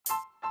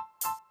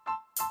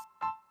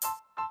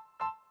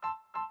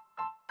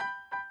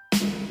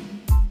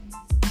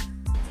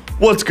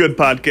What's good,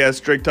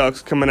 podcast? Drake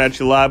Talks coming at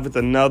you live with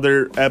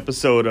another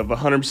episode of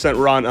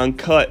 100% Raw and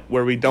Uncut,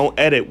 where we don't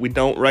edit, we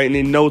don't write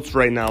any notes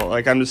right now.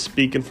 Like, I'm just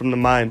speaking from the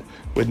mind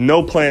with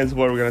no plans of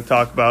what we're going to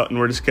talk about, and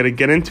we're just going to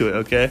get into it,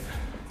 okay?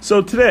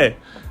 So today,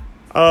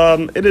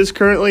 it is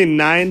currently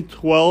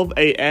 9:12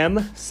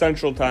 a.m.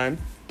 Central Time,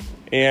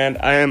 and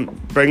I am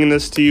bringing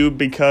this to you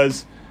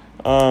because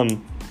all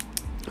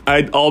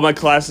my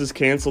classes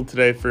canceled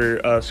today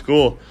for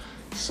school.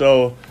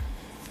 So,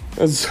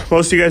 as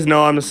most of you guys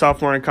know, I'm a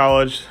sophomore in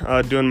college,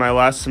 doing my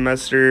last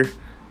semester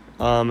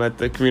at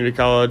the community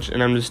college,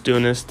 and I'm just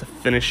doing this to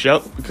finish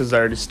up because I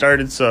already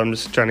started, so I'm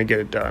just trying to get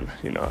it done.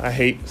 You know, I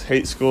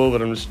hate school,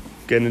 but I'm just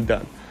getting it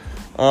done.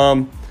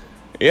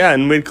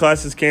 And mid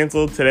classes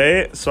canceled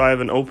today, so I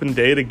have an open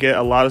day to get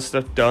a lot of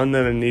stuff done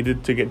that I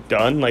needed to get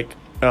done, like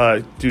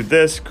do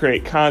this,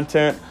 create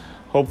content,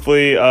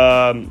 hopefully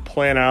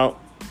plan out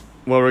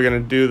what we're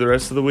going to do the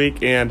rest of the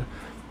week, and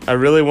I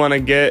really want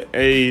to get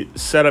a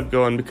setup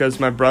going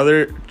because my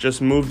brother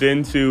just moved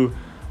into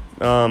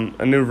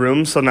a new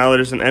room, so now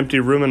there's an empty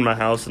room in my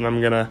house, and I'm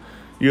going to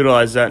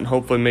utilize that and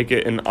hopefully make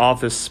it an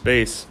office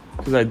space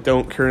because I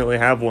don't currently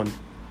have one.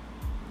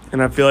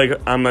 And I feel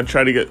like I'm going to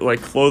try to get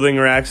like clothing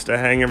racks to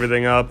hang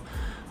everything up,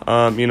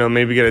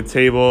 maybe get a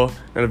table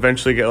and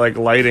eventually get like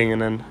lighting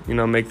and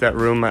then, make that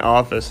room my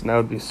office, and that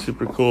would be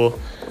super cool.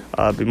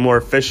 Be more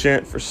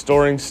efficient for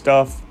storing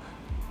stuff,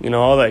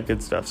 all that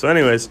good stuff. So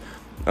anyways,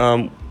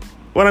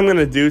 what I'm going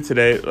to do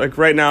today, like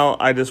right now,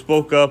 I just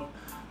woke up,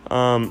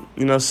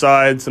 saw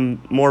I had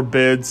some more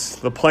bids.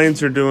 The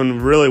planes are doing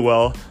really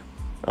well.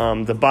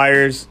 The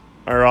buyers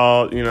are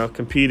all,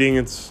 competing.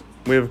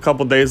 We have a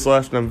couple days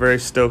left, and I'm very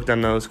stoked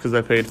on those because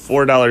I paid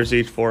 $4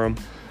 each for them.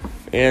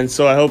 And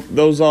so I hope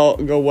those all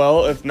go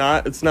well. If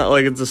not, it's not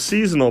like it's a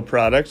seasonal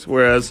product,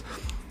 whereas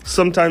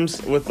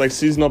sometimes with like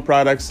seasonal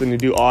products and you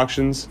do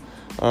auctions,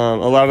 a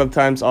lot of the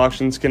times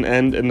auctions can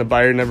end and the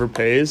buyer never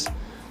pays.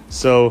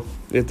 So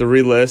you have to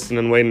relist and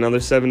then wait another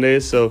 7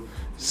 days. So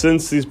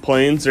since these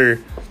planes are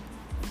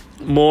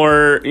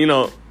more,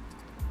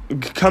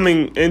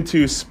 coming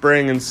into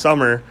spring and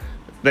summer,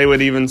 they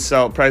would even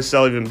probably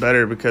sell even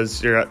better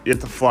because you have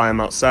to fly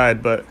them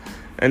outside. But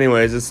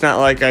anyways, it's not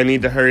like I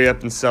need to hurry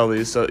up and sell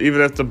these. So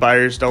even if the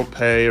buyers don't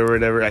pay or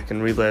whatever, I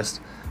can relist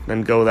and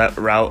then go that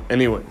route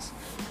anyways.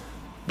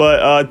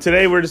 But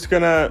today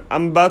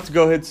I'm about to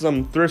go hit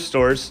some thrift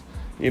stores,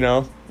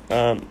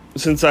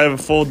 since I have a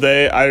full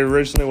day. I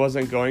originally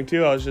wasn't going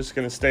to. I was just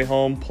going to stay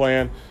home,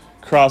 plan,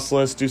 cross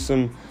list, do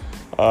some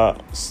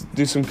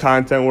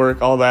content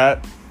work, all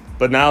that.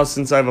 But now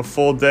since I have a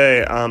full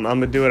day, I'm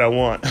going to do what I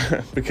want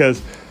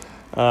because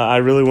I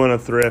really want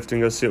to thrift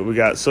and go see what we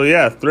got. So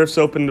yeah, thrift's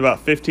opened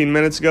about 15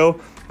 minutes ago.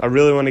 I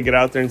really want to get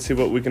out there and see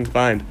what we can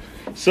find.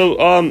 So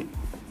a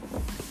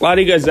lot of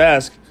you guys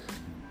ask,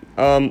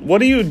 what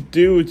do you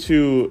do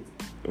to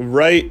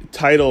write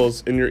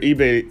titles in your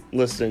eBay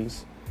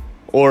listings?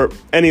 Or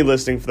any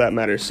listing for that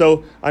matter.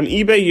 So on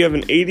eBay, you have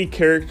an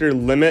 80-character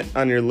limit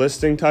on your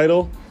listing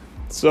title.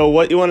 So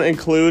what you want to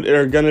include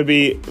are going to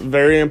be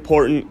very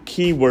important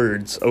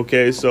keywords,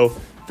 okay? So,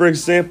 for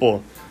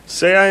example,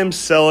 say I am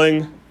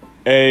selling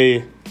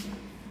a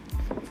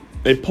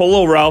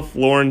Polo Ralph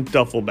Lauren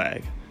duffel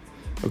bag.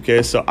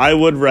 Okay, so I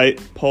would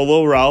write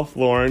Polo Ralph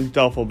Lauren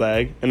duffel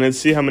bag and then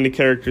see how many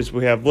characters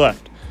we have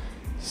left.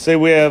 Say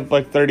we have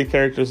like 30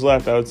 characters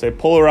left. I would say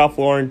Polo Ralph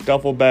Lauren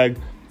duffel bag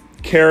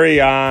carry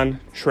on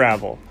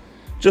travel.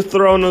 Just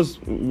throw in those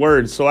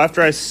words. So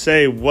after I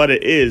say what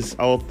it is,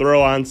 I will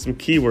throw on some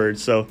keywords.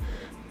 So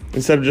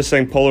instead of just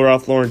saying Polo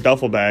Ralph Lauren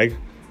duffel bag,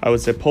 I would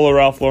say Polo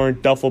Ralph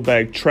Lauren duffel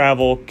bag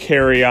travel,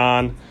 carry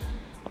on,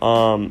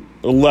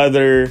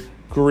 leather,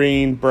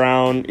 green,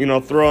 brown,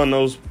 throw in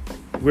those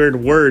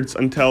weird words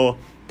until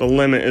the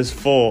limit is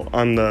full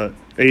on the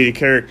 80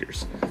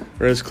 characters,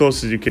 or as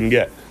close as you can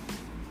get.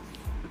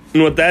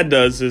 And what that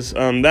does is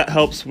that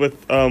helps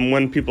with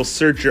when people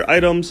search your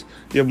items,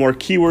 you have more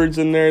keywords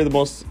in there, the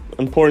most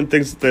important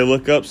things that they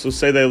look up. So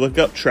say they look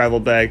up travel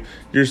bag,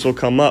 yours will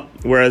come up.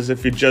 Whereas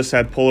if you just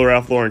had Polo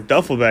Ralph Lauren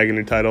duffel bag in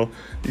your title,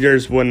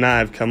 yours would not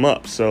have come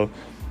up. So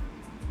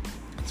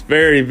it's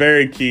very,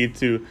 very key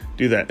to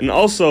do that. And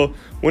also,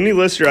 when you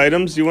list your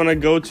items, you want to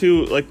go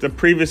to like the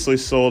previously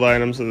sold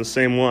items of the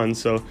same one.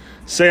 So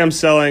say I'm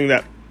selling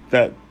that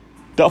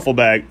duffel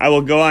bag. I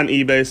will go on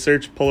eBay,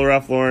 search Polo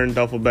Ralph Lauren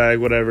duffel bag,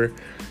 whatever,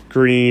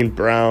 green,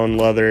 brown,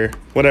 leather,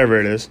 whatever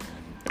it is,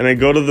 and I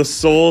go to the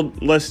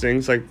sold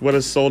listings, like what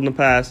is sold in the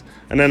past,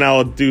 and then I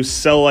will do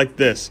sell like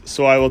this.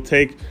 So I will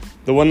take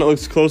the one that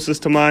looks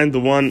closest to mine, the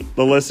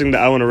listing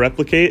that I want to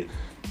replicate,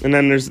 and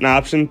then there's an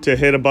option to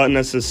hit a button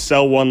that says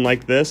sell one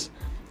like this,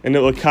 and it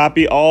will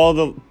copy all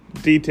the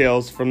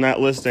details from that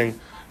listing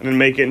and then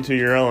make it into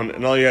your own.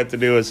 And all you have to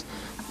do is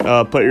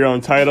put your own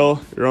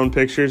title, your own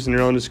pictures, and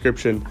your own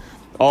description.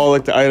 All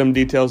like the item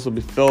details will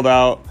be filled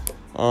out,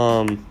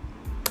 and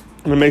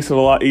it makes it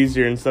a lot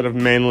easier instead of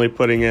manually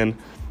putting in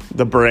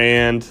the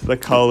brand, the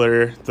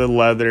color, the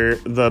leather,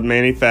 the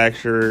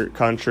manufacturer,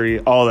 country,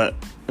 all that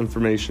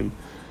information.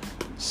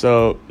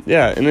 So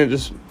yeah, and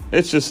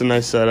it's just a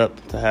nice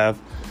setup to have.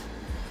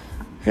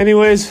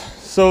 Anyways,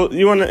 so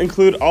you want to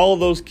include all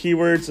of those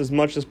keywords as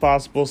much as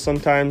possible.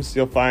 Sometimes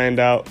you'll find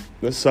out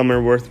that some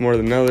are worth more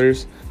than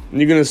others, and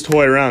you can just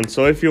toy around.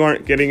 So if you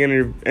aren't getting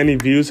any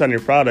views on your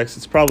products,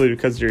 it's probably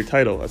because of your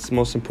title. That's the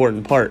most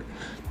important part.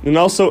 And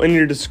also in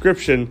your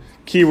description,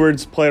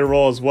 keywords play a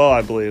role as well,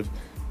 I believe.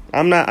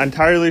 I'm not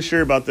entirely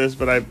sure about this,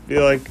 but I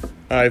feel like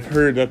I've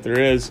heard that there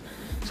is.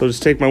 So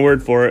just take my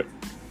word for it.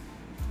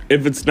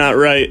 If it's not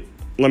right,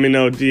 let me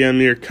know. DM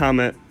me or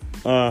comment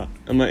on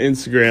my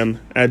Instagram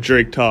at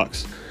Drake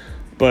Talks.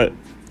 But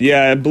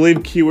yeah, I believe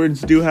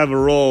keywords do have a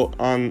role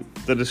on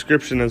the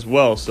description as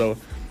well. So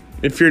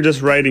if you're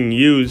just writing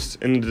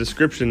used in the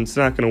description, it's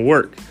not going to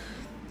work.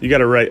 You got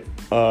to write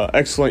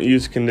excellent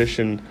used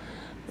condition,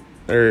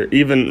 or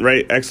even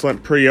write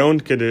excellent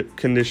pre-owned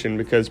condition,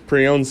 because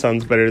pre-owned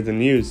sounds better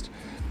than used.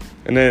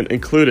 And then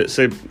include it.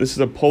 Say this is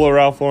a Polo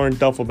Ralph Lauren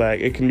duffel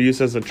bag. It can be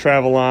used as a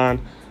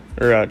travel-on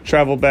or a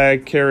travel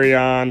bag,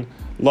 carry-on,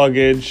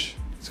 luggage.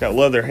 It's got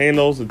leather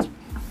handles. It's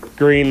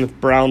green with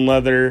brown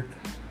leather.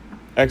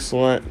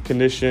 Excellent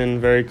condition,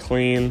 very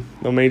clean,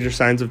 no major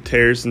signs of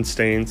tears and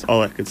stains,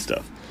 all that good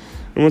stuff.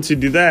 And once you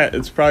do that,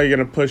 it's probably going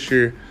to push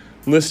your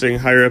listing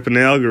higher up in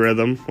the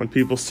algorithm when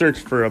people search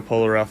for a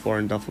Polo Ralph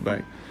Lauren duffel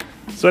bag.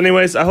 So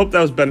anyways, I hope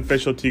that was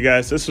beneficial to you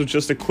guys. This was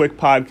just a quick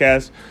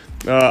podcast.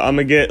 I'm going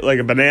to get like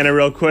a banana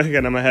real quick,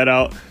 and I'm going to head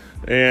out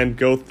and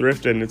go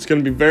thrifting. It's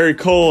going to be very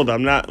cold.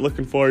 I'm not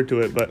looking forward to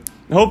it, but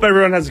I hope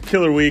everyone has a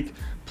killer week.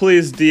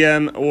 Please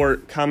DM or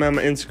comment on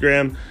my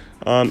Instagram.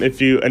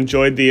 If you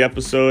enjoyed the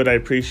episode, I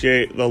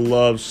appreciate the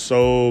love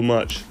so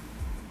much.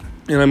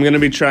 And I'm going to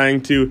be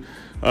trying to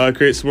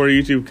create some more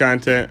YouTube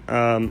content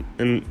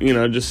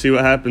and, just see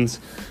what happens.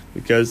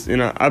 Because,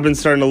 I've been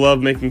starting to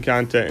love making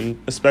content,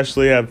 and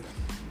especially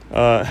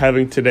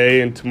having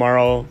today and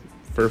tomorrow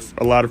for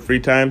a lot of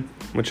free time.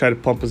 I'm going to try to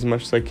pump as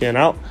much as I can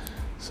out.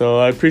 So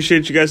I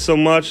appreciate you guys so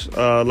much.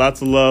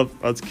 Lots of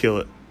love. Let's kill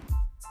it.